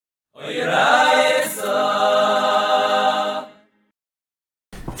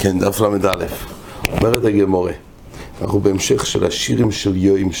כן, דף למד א', אומרת הגמורה, אנחנו בהמשך של השירים של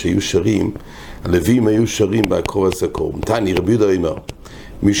יוים שהיו שרים, הלווים היו שרים בעקור הזקור. תני רבי יהודה אומר,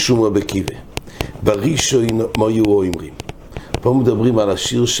 משום רבי עקיבא, בראשון מה היו אומרים. פה מדברים על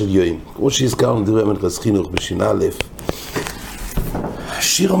השיר של יוים, כמו שהזכרנו דברי המלכס חינוך בשנה א',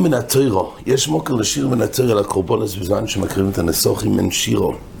 שיר מן התורה, יש מוקר לשיר מן התורה על הקורבנס בזמן שמקריבים את הנסוחים מן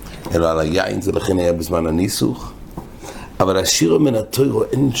שירו, אלא על היין, זה לכן היה בזמן הניסוך. אבל השיר מן התורה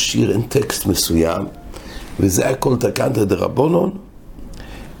אין שיר, אין טקסט מסוים, וזה הכל תקנת דרבנן,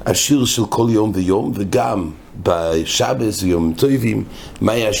 השיר של כל יום ויום, וגם בשבס ויום טובים,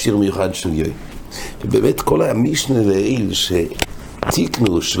 מה היה השיר מיוחד של יום. ובאמת כל המשנה לאל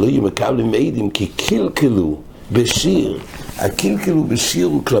שתיקנו, שלא יהיו מקבלים עדים, כי קלקלו בשיר, הקלקלו בשיר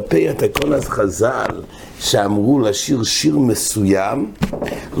הוא כלפי התקונס חז"ל, שאמרו לשיר שיר מסוים,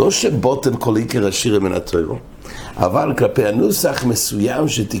 לא שבוטן כל עיקר השיר מן התורה, אבל כלפי הנוסח מסוים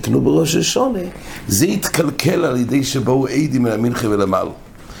שתקנו בראש השונה, זה התקלקל על ידי שבאו עדים אל המנחה ולמעלה.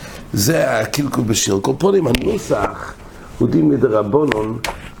 זה הקלקול בשיר. כל פעמים הנוסח הוא דין מדרבנן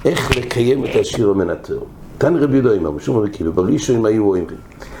איך לקיים את השיר מן התורה. תן רבי יהודה אומר, משום רבי עקיבא, בראשון היו אומרים,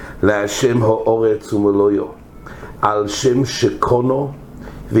 להשם האורץ ומלואו, על שם שקונו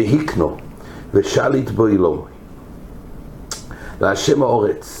והקנו ושליט בו אילומי. להשם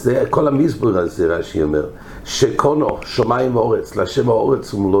האורץ, זה כל המסבר הזה רש"י אומר, שקונו, שמיים ואורץ, להשם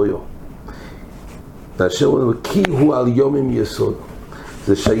האורץ ומלואו. להשם אומר, כי הוא על יומם יסוד.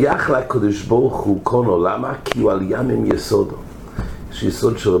 זה שייך לקדוש ברוך הוא קונו, למה? כי הוא על ימים יסודו. יש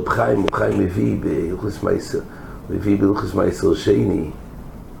יסוד של רב חיים, הוא חיים מביא בהלכות מייסר, הוא מביא בהלכות מייסר שני,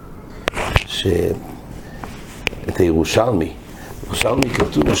 את הירושלמי. בירושלמי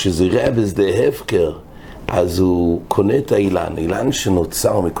כתוב שזה ראה בשדה הפקר, אז הוא קונה את האילן, אילן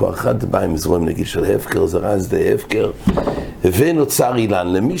שנוצר מכוח אחד בא עם זרום נגיד של הפקר, זה ראה שדה הפקר, ונוצר אילן.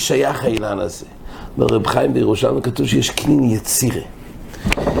 למי שייך האילן הזה? ברב חיים בירושלמי כתוב שיש קנין יצירה.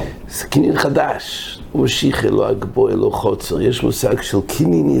 זה קנין חדש, הוא משיחה, לא הגבוה, לא חוצר, יש מושג של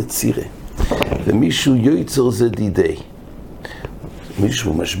קנין יצירה, ומישהו יוצר זה דידי,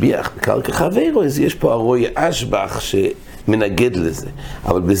 מישהו משביח בקרקע חברו, אז יש פה הרוי אשבח שמנגד לזה,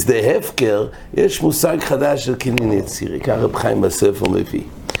 אבל בשדה הפקר יש מושג חדש של קנין יצירה, כך רב חיים בספר מביא.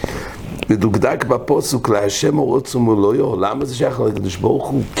 מדוקדק בפוסוק להשם אורץ ומלואו, למה זה שייך לקדוש ברוך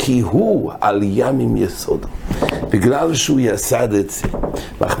הוא? כי הוא על ימים יסוד, בגלל שהוא יסד את זה,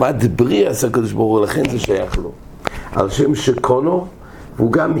 מחמד דברי עשה הקדוש ברוך הוא, לכן זה שייך לו. על שם שקונו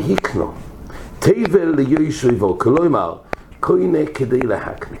והוא גם הקנו, תבל ליושבו, כלומר קוינה כדי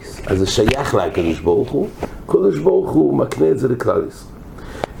להכניס, אז זה שייך לקדוש ברוך הוא, הקדוש ברוך הוא מקנה את זה לכלל ישראל,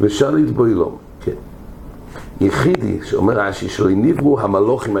 ושליט בו אילום. כן, יחידי שאומר רש"י שלא נבראו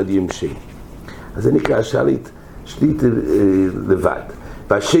המלוכים עד ימשי, אז זה נקרא שליט לבד.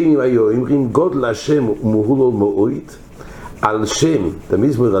 והשני היו אומרים גודל השם ומהולו מאוית, על שם,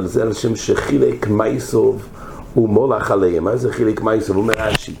 תמזמור על זה, על שם שחילק מייסוב ומולך עליהם. מה זה חילק מייסוב? אומר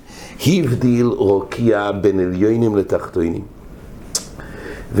רש"י, הבדיל רוקיע בין עליונים לתחתונים,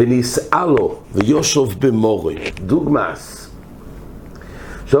 ונישאה לו ויושב במורי. דוגמס,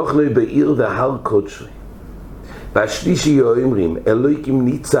 שאוכלי בעיר והר קודשי. והשלישי אומרים, אלוהיקים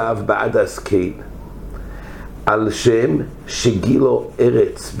ניצב בעד הסקייל, על שם שגילו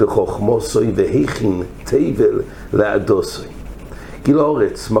ארץ בחוכמוסוי והכין תבל לאדוסוי. גילו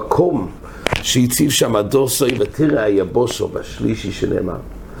ארץ, מקום שהציב שם אדוסוי ותראה היבושו בשלישי שנאמר.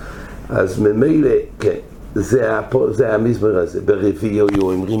 אז ממילא, כן, זה המזמר הזה. ברביעי היו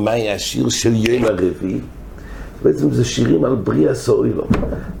אומרים, מה היה השיר של יום הרביעי? בעצם זה שירים על בריאה סוילו.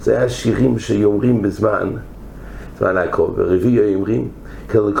 זה היה שירים שיאמרים בזמן הכל. ברביעי היו אומרים,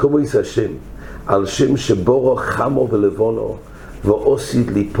 כלקומויס השם, על שם שבורו חמו ולבונו,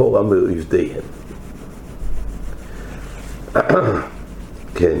 ועוסיד ליפורה מאויבדיהם.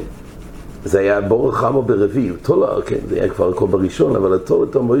 כן, זה היה בורו חמו ברביעי, תולה, כן, זה היה כבר הכל בראשון, אבל התולה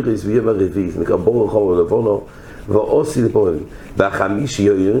אותו מויריס ויהיה ברביעי, זה נקרא בורו חמו ולבונו, ועוסיד ליפורה. והחמישי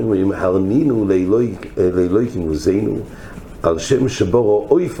אומרים, הרנינו לאלוהי כמוזינו, על שם שבורו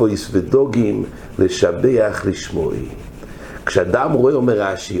אויפויס ודוגים לשבח לשמוי. כשאדם רואה, אומר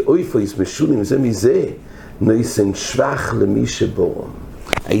רש"י, אויפויס משולים זה מזה, נויסן שבח למי שבורו.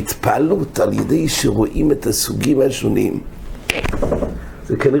 ההתפעלות על ידי שרואים את הסוגים השונים,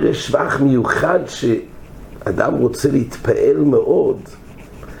 זה כנראה שבח מיוחד שאדם רוצה להתפעל מאוד.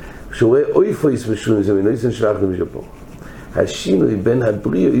 כשהוא רואה אויפויס משולים זה נויסן שבח למי שבורו. השינוי בין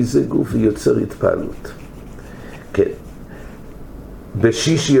הבריאו זה גוף ויוצר התפעלות. כן.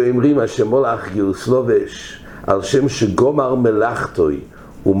 בשישי אומרים השם מולך גירוס לובש, על שם שגומר מלאכתוי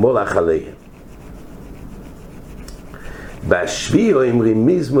ומולך עליהם. בשביעי אומרים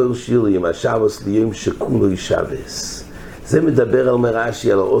מזמור שירים השבוס ליום שכולו שבס. זה מדבר על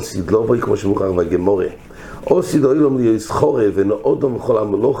מרש"י על האוסיד, לא בואי כמו שמוכר בגמורה. אוסיד אוילום ליוס חורב ונאודום כל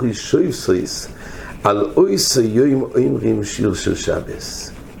המלוכי שויפסויס על אויסי יום אומרים שיר של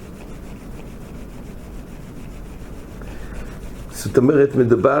שבס. זאת אומרת,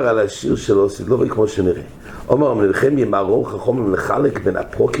 מדובר על השיר של אוסיד, לא בואי כמו שנראה. אומר, מלכם ימרור חכום לחלק בין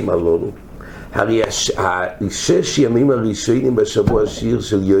הפרוקים הללו. הרי 6 ימים הראשונים בשבוע השיר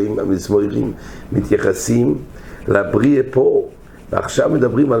של יום המזמורים מתייחסים לבריאה פה, ועכשיו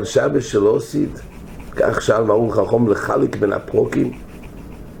מדברים על שבס של אוסיד, כך שאל מרור חכום לחלק בין הפרוקים.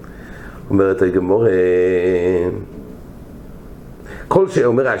 אומרת הגמורה,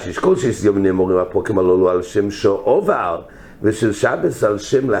 אומר רש"י, כל 6 ימים נאמרים הפרוקים הללו על שם שעובר, ושל שבס על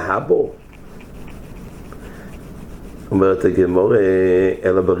שם להבו. אומרת הגמורה,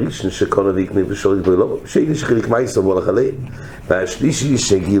 אלא בראשון שכל אביקני ושורת בו לא, שני שחיליק מייסו מולך עליהם, והשלישי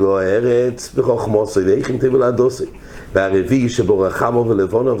שגילו הארץ בחוכמו עשוי ואיכם תבל הדוסי, והרביעי שבו רחמו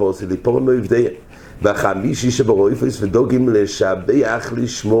ולבונו ועושי ליפורם מעבדיה, והחמישי שבו רויפוס ודוגים לשבח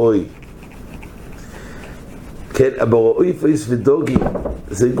לשמוי. כן, רויפוס ודוגים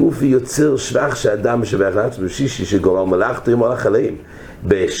זה גוף יוצר שבח שאדם משבח לעצמו, בשישי שגולל מלאכתו מולך עליהם,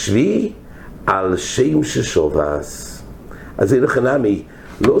 בשביעי על שם ששובס. אז זה לחנמי,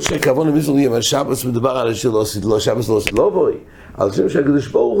 לא שהכוון למזמורים, השבס מדובר על השיר לא עשית, לא השבס לא עשית, לא בואי, על שם שהקדוש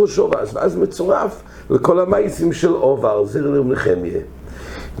ברוך הוא שובס, ואז מצורף לכל המייסים של עובר, זר לנחמיה.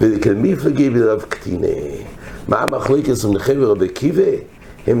 וכמפלגי ברב קטינה, מה המחלוקת עם נחמיה ורבי עקיבא?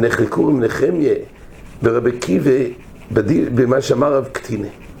 הם נחלקו עם נחמיה ברבי עקיבא במה שאמר רב קטינה.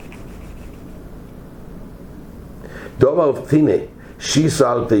 דובר רב קטינה, שיסו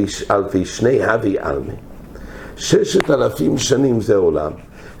אלפי שני הווי עלמי. 6,000 שנים זה עולם,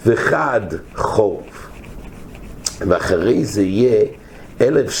 וחד חורף. ואחרי זה יהיה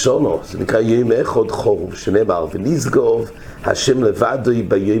 1,000 שונו, זה נקרא יום אחד חורף, שנאמר, ונסגוב השם לבדוי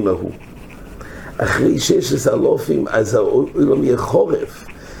ביום ההוא. אחרי 16,000, אז העולם יהיה חורף,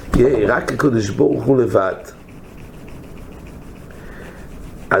 יהיה רק הקדוש ברוך הוא לבד.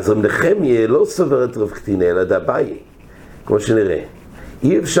 אז רב נחמיה לא סובר את רב קטינה, אלא דבאי, כמו שנראה.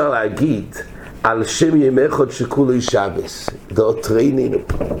 אי אפשר להגיד על שם ימי אחד שכולו שבס, דעות טרינינו.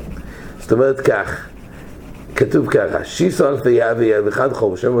 זאת אומרת כך, כתוב ככה, 16,000 ואחד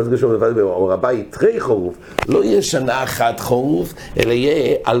חורף, שם מזגשו לבד רבי, תרי חורף, לא יהיה שנה אחת חורף, אלא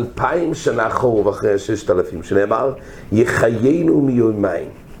יהיה 2,000 שנה חורף אחרי 6,000, שנאמר, יחיינו מיומיים.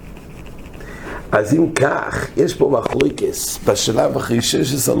 אז אם כך, יש פה מחלוקס, בשלב אחרי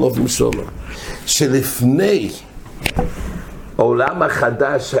 16,000 שנה, שלפני העולם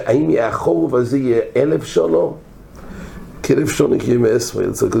החדש, האם יהיה החורף הזה יהיה 1,000 שונו? כ-1,000 שונו יקרה מעשרה,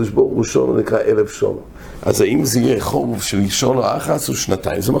 אצל הקדוש ברוך הוא שונו נקרא 1,000 שונו. אז האם זה יהיה חורף של שונו אחת או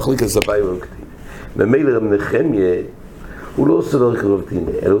שנתיים? זה מחליק הזבאי ורב קטינה. ממילא רב נחמיה, הוא לא סובר כרב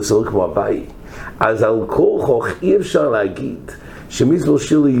קטינה, אלא הוא סובר כמו הבאי. אז על כורחוך אי אפשר להגיד שמזמור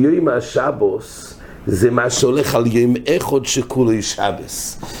שיר ליום השבוס, זה מה שהולך על יום אחד שכולו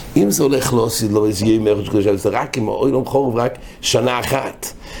שבס. אם זה הולך לא עשית לו איזה יום אחד שכולו שבס, זה רק אם העולם חורף רק שנה אחת.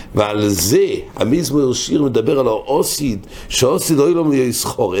 ועל זה המזמור שיר מדבר על האוסיד, שהאוסיד העולם יהיה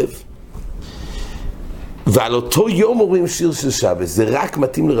חורף, ועל אותו יום אומרים שיר של שבס, זה רק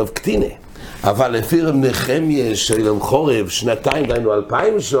מתאים לרב קטינה. אבל לפי רב נחמיה של חורף, שנתיים, דיינו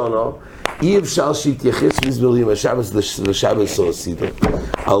 2,000 שונו, אי אפשר שיתייחס מזמורים השבס לשבס או הסידו.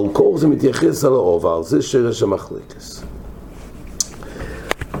 על קור זה מתייחס על העובר, זה שרש המחלקס.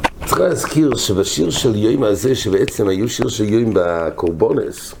 צריך להזכיר שבשיר של יום הזה, שבעצם היו שיר של יום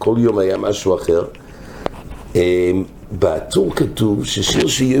בקורבונס, כל יום היה משהו אחר, בטור כתוב ששיר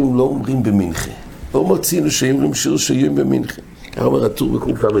של יום לא אומרים במנחה. לא מצינו שאומרים שיר של יום במנחה. כך אומר הטור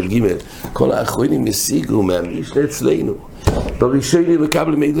בק"ג, כל האחרונים השיגו מהמשנה אצלנו. בראשוני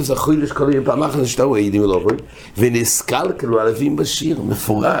מקבל מידוס החוילש כל יום פעם אחת שתאו העידים אלוהו, ונסקלקלו הלווים בשיר,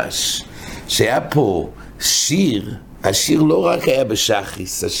 מפורש, שהיה פה שיר, השיר לא רק היה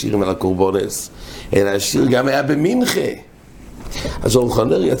בשחיס, השיר על הקורבונס, אלא השיר גם היה במנחה. אז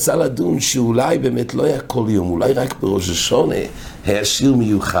אורחנר יצא לדון שאולי באמת לא היה כל יום, אולי רק בראש השונה היה שיר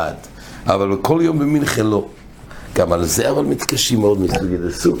מיוחד, אבל כל יום במנחה לא. גם על זה אבל מתקשים מאוד מסוגית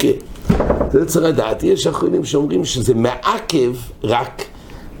הסוכה. זה צריך לדעת, יש אחרונים שאומרים שזה מעכב רק,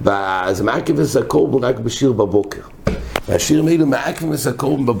 זה מעכב וסקורבן רק בשיר בבוקר. והשיר מאילו מעכב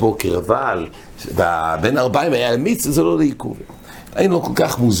וסקורבן בבוקר, אבל בין 40 היה מצווה, זה לא לעיכוב. אין לו כל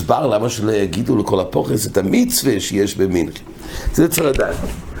כך מוסבר למה שלא יגידו לכל הפוחס את המצווה שיש במנחה. זה צריך לדעת.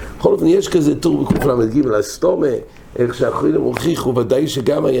 בכל אופן יש כזה טור בק"ג הסתומה, איך שהאחרונים הוכיחו, ודאי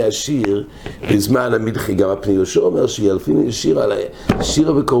שגם היה שיר בזמן המדחי, גם הפני יהושע אומר שילפין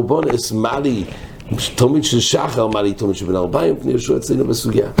שירה וקורבונס, מה לי תומית של שחר, מה לי תומית של בן 40, פני יהושע אצלנו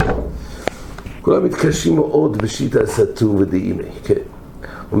בסוגיה. כולם מתקשים מאוד בשיטה סתום ודאימי, כן.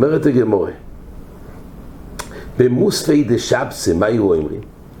 אומרת הגמרא, במוספי דשבסה, מה היו אומרים?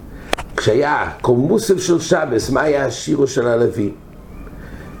 כשהיה כל מוסף של שבס, מה היה השירו של הלוי?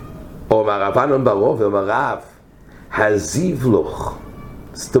 אומר רבנן ברוב, אומר רב, הזיבלוך.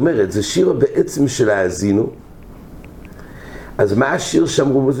 זאת אומרת, זה שיר בעצם של האזינו. אז מה השיר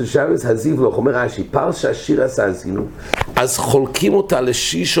שאמרו מוסף שבס? הזיבלוך. אומר רש"י, פרשה השיר עשה האזינו, אז חולקים אותה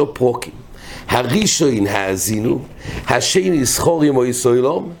לשישו פרוקים. הראשון האזינו, השני סחורים או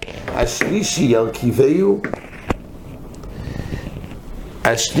יסוילום, השלישי ירכיבהו,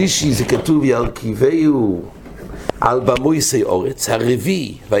 השלישי זה כתוב ירכיבהו על במויסי אורץ,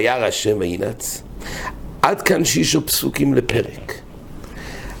 הרביעי וירא השם וינץ. עד כאן 6 פסוקים לפרק.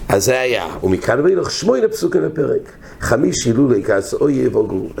 אז זה היה, ומכאן ואילך 8 פסוקים לפרק. 5 הילולי כעס אויב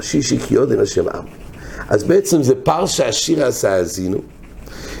אוגו, השישי כי יודן השם עם. אז בעצם זה פרשה השיר עשה האזינו,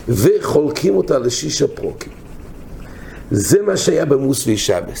 וחולקים אותה ל6 פרוקים. זה מה שהיה במוספי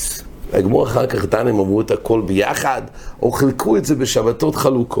שבס. הגמור אחר כך דן הם אמרו את הכל ביחד, או חלקו את זה בשבתות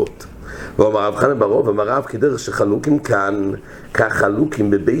חלוקות. ואומר רב חנן ברוב, אמר רב, כדרך שחלוקים כאן, כך חלוקים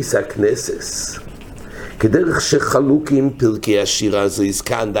בבייס הכנסס. כדרך שחלוקים פרקי השירה הזו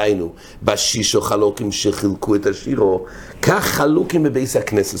הזכן, דיינו, בשישו חלוקים שחילקו את השירו, כך חלוקים בבייס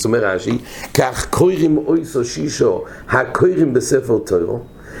הכנסס. זאת אומרת רש"י, כך קוירים אויסו שישו, הקוירים בספר תוירו,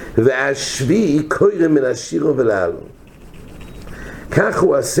 והשביעי קוירים מן השירו ולעלו. כך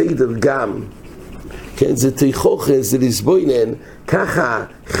הוא הסדר גם, כן, זה תיכוך, זה לסבוינן, ככה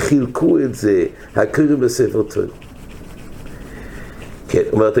חילקו את זה, הקוירים בספר תוירו. כן,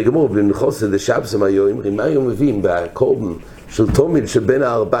 אומרת הגמור, בנחוס את השבס מה היו מביאים בקורבן של תומיד שבין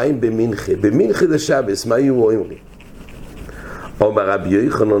 40 במנחה, במנחה לשבס, מה היו אומרים? אומר רבי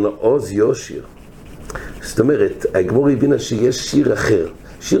יוחנן עוז יושיר. זאת אומרת, הגמור הבינה שיש שיר אחר,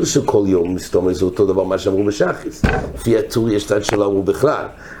 שיר שכל יום מסתום, זה אותו דבר מה שאמרו בשחס. לפי הטור יש צד שלא אמרו בכלל,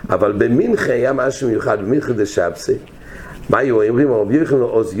 אבל במנחה היה משהו מיוחד, במנחה לשבס, מה היו אומרים? רבי יוחנן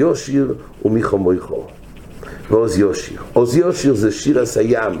עוז יושיר ומיכו מויכו. ועוז יושיר. עוז יושיר זה שיר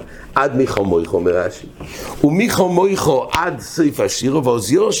הסיים עד מיכו מויכו, אומר רש"י. ומיכו מויכו עד סוף השיר,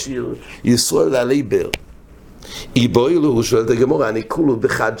 ועוז יושיר ישראל עלי בר. איבוי לו, שואלת הגמורה, אני כולו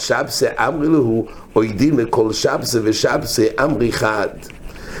בחד שבסה, אמרי לו, עוידים לכל שבסה ושבסה, אמרי חד.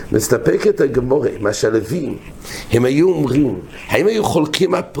 מסתפקת הגמורה, מה שהלווים, הם היו אומרים, האם היו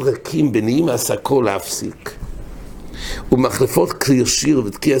חולקים הפרקים בנעים עסקו להפסיק? ומחלפות קליר שיר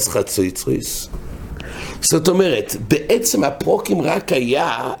ותקיעס חצויצריס? זאת אומרת, בעצם הפרוקים רק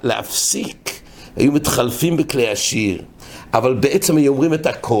היה להפסיק, היו מתחלפים בכלי השיר, אבל בעצם היו אומרים את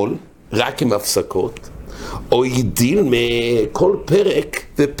הכל, רק עם הפסקות, או ידיל מכל פרק,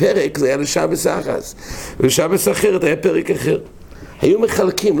 ופרק זה היה לשבס אחס, ושבס אחרת היה פרק אחר. היו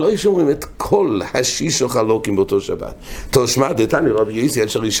מחלקים, לא היו שאומרים את כל השישו חלוקים באותו שבת. תושמע, דתני רבי יוסי,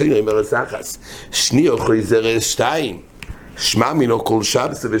 אשר ראשון אומר אחס, שני אוכלי זרס 2, שמע מינו כל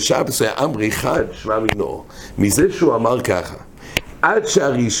שבס ושבס היה אמרי אחד, שמע מינו. מזה שהוא אמר ככה, עד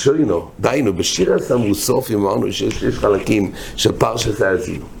שהראשונו, דיינו, בשיר הסמוסופים אמרנו שיש חלקים של פרשת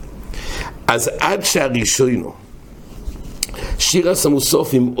האזינו. אז עד שהראשונו, שיר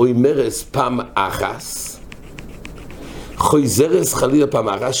הסמוסופים אומרס פעם אחס, חויזרס חלילה פעם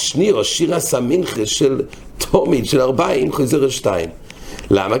אחס, שניו, שיר הסמינכה של תומיד, של 40, חויזרס 2.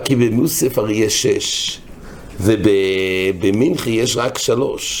 למה? כי במוסף הרי יש 6. ובמנחי יש רק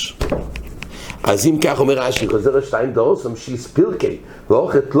 3. אז אם כך אומר רש"י, חוזר 2 דורסם שיס פילקי,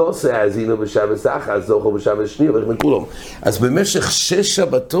 ואוכת לא עושה האזינו בשבס אחת, זוכר בשבס שני, ואיך כולם. אז במשך 6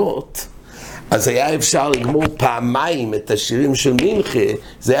 שבתות, אז היה אפשר לגמור פעמיים את השירים של מנחה,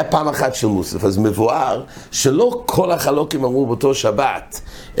 זה היה פעם אחת של מוסף. אז מבואר שלא כל החלוקים אמרו באותו שבת,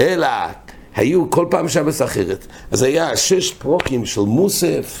 אלא היו כל פעם שבס אחרת. אז היה 6 פרוקים של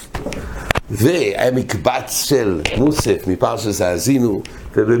מוסף, והיה מקבץ של מוסף מפרשת האזינו,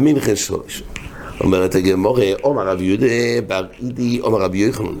 ובמנחה 3. אומרת הגמורה, אומר רבי יהודה בר אידי, אומר רבי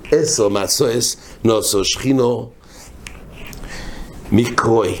יוחנן, 10 מעשועס נוסו שכינו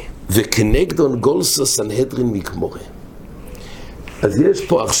מקרוי, וכנגדון גולסו סנהדרין מגמורה. אז יש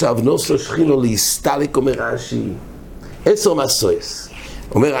פה עכשיו נוסו שכינו להסתלק, אומר רש"י, 10 מעשועס.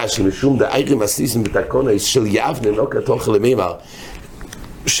 אומר רש"י, משום דאיירים מסליסים בתקונס של יבנה נוקה תוכל למימר,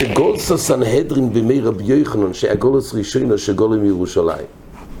 שגולסו סנהדרין בימי רבי יוחנן, שהגולס ראשונו שגולו מירושלים.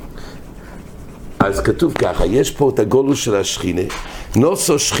 אז כתוב ככה, יש פה את הגולוס של השכינה,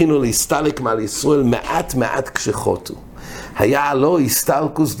 נוסו שכינו להסתלק מעל ישראל מעט כשחוטו. היה לא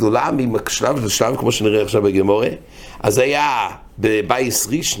הסתלקוס גדולה משלב לשלב, כמו שנראה עכשיו בגמורה. אז היה בבייס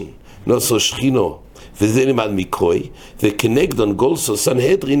ראשון, נוסו שכינו, וזה לימד מקרוי, וכנגדון גולסו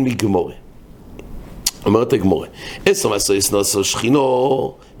סנהדרין מגמורה. אומרת הגמורה, עשר מסויס נוסו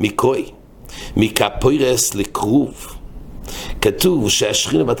שכינו מקרוי, מקפוירס לקרוב. כתוב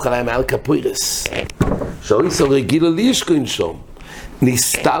שהשכינה בהתחלה היה מעל קפוירס, שהאיסו רגילה לישכון שם,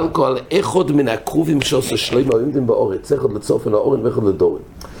 נסתלקו על אחד מן הקרובים שעושה שלמה עומדים באורץ, אחד לצופן האורן ואחד לדורן.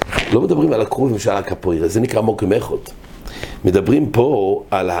 לא מדברים על הקרובים שעל הקפוירס, זה נקרא מוקם אחד. מדברים פה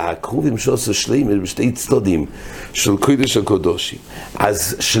על הקרובים שעושה שלמה בשתי צדדים של קודש הקודשים.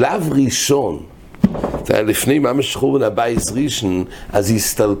 אז שלב ראשון, לפני ממש חורבן הבייס ראשון, אז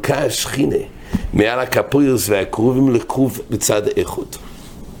הסתלקה השכינה מעל הקפוירס והקרובים לקרוב בצד אחד.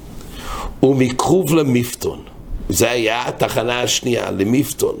 ומקרוב למפתון, זה היה התחנה השנייה,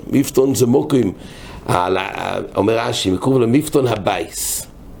 למפתון. מפתון זה מוקים, אומר רש"י, מקרוב למפתון הבייס.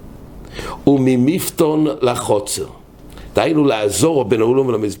 וממפתון לחוצר. דהיינו לעזור בין האולם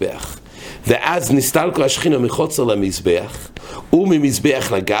ולמזבח. ואז נסתלקו השכינה מחוצר למזבח,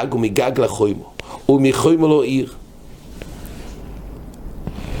 וממזבח לגג, ומגג לחוימו. ומחוימו לו עיר.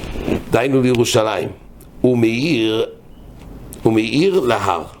 דהיינו לירושלים. ומעיר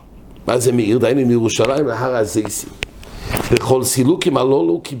להר. מה זה מעיר? דהיינו מירושלים להר הזייסי. וכל סילוקים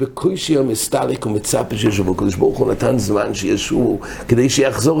הלולו, כי בקושי המסתלק ומצפה שישובו. הקדוש ברוך הוא נתן זמן שישובו, כדי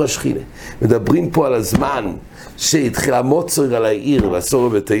שיחזור השכינה. מדברים פה על הזמן שהתחיל המוצר על העיר, לעשור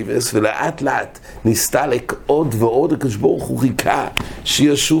בטייבס, ולאט לאט נסתלק עוד ועוד. הקדוש ברוך הוא חיכה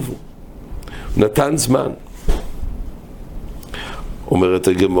שישובו. נתן זמן. אומרת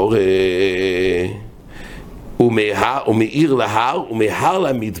הגמורה, ומעיר להר, ומהר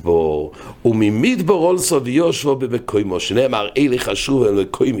למדבור, וממדבור אולסו ויושבו במקוימו, שנאמר, אלה חשוב אל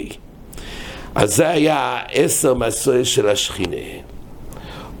מקוימי. אז זה היה 10 מסועה של השכינה.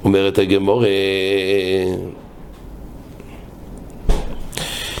 אומרת הגמורה,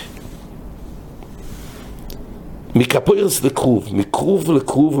 מקפוירס לקרוב, מקרוב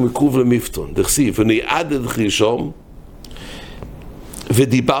לקרוב ומקרוב למפתון. דכסיב, ונעד את חישום,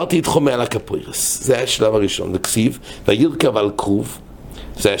 ודיברתי איתכם מעל הקפוירס. זה היה השלב הראשון. וכסיב, וירכב על קרוב,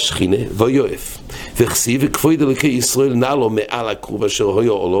 זה השכינה, ויואף. וכסיב, וכפויד אלוקי ישראל נעלו מעל הקרוב אשר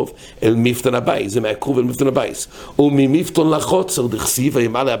הויו עולוב, אל מפתן הבייס. זה מהקרוב אל מפתן הבייס. וממפתון לחוצר, דכסיב,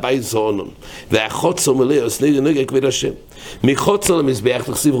 וימלא הבייס זעונון. והחוצר מלא, נגע כבד השם. מחוצר למזבח,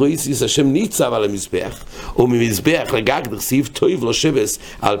 דכסיב, רויסיס, השם ניצב על המזבח. וממזבח לגג, דכסיב, טוב לו שבס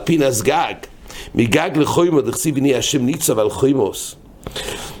על פינס גג. מגג לחוימו, דכסיב, הנה השם ניצב על חוימוס.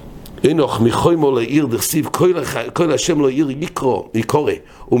 אינוך מחוימו לעיר דכסיב, כל השם לא עיר יקורא,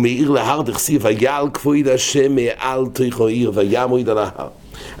 ומעיר להר דכסיב, ויעל כבוד השם מעל תיכו עיר, ויעמוד על ההר,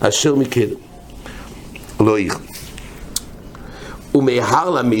 אשר מקדם, לא עיר. ומהר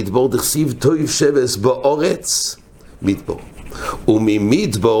למדבור דכסיב, טוב שבס באורץ, מדבור.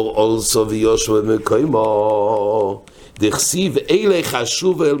 וממדבור אולסו ויושבו במקוימו, דכסיב, אלה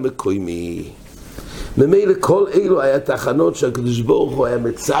חשוב אל מקוימי. ממילא כל אלו היה תחנות שהקדוש ברוך הוא היה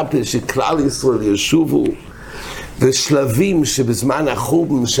מצפה שכלל ישראל ישובו, ושלבים שבזמן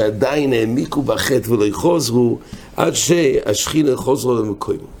החורבן שעדיין העמיקו בחטא ולא יחוזרו, עד שהשכינה חוזרו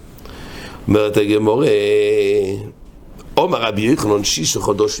למקום. אומרת הגמורה, אומר רבי יוחנן 6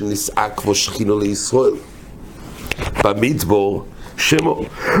 חודשים נסעק ושכינו לישראל. במדבור שמו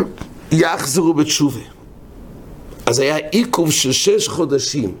יחזרו בתשובה. אז היה עיכוב של 6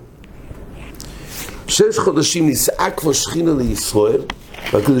 חודשים. 6 חודשים נסעק ושכינה לישראל,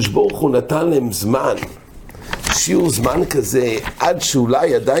 והקדוש ברוך הוא נתן להם זמן, שיעור זמן כזה, עד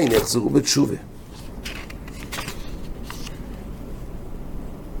שאולי עדיין יחזרו בתשובה.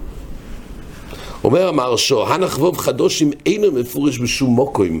 אומר המהרש"א, הנחבוב חדושים אינו מפורש בשום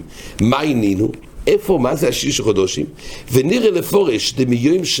מוקוים, מה עינינו? איפה, מה זה 6 חודשים? ונראה לפורש,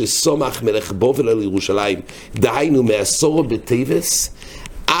 דמיום שסומך מלך בובל על ירושלים, דהיינו מעשור בטייבס,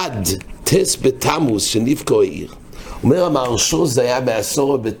 עד טס בתמוז שנבקו העיר. אומר המהרש"א, זה היה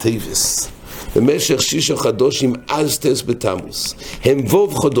בעשור בטייבס. במשך 6 חודשים אז טס בתמוז. הם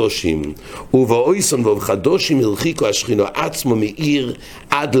ווב חודשים, ובאויסון ווב חודשים הרחיקו השכינה עצמו מעיר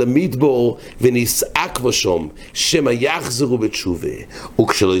עד למדבור, ונסעק ושום, שמא יחזרו בתשובה.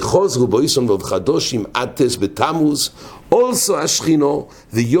 וכשלא יחוזרו באויסון ווב חודשים עד טס בתמוז, אולסו השכינה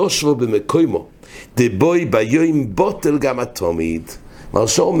ויושבו במקומו. דבוי ביום בוטל גם התומיד.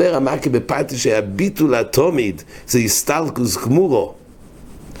 מרש"א אומר, המקה בפרטי שהביטול התומיד זה הסתלקוס גמורו.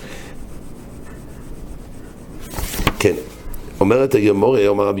 כן, אומרת הגמורה,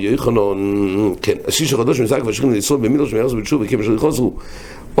 אומר רבי יוחנן, כן, השיש הקדוש מזק והשכין לישראל במילו שמיירס בתשובה וכיוון שלא יחוזרו.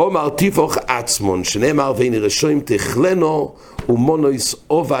 אומר תיפוך עצמון, שנאמר ואין רשועים תכלנו ומונויס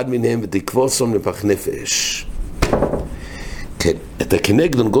עובד מנהם ותקבוסום לפח נפש. כן, את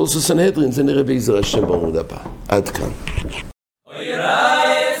הכנגדון גולסוס סנהדרין זה נראה בעזר השם בעמוד הבא. עד כאן.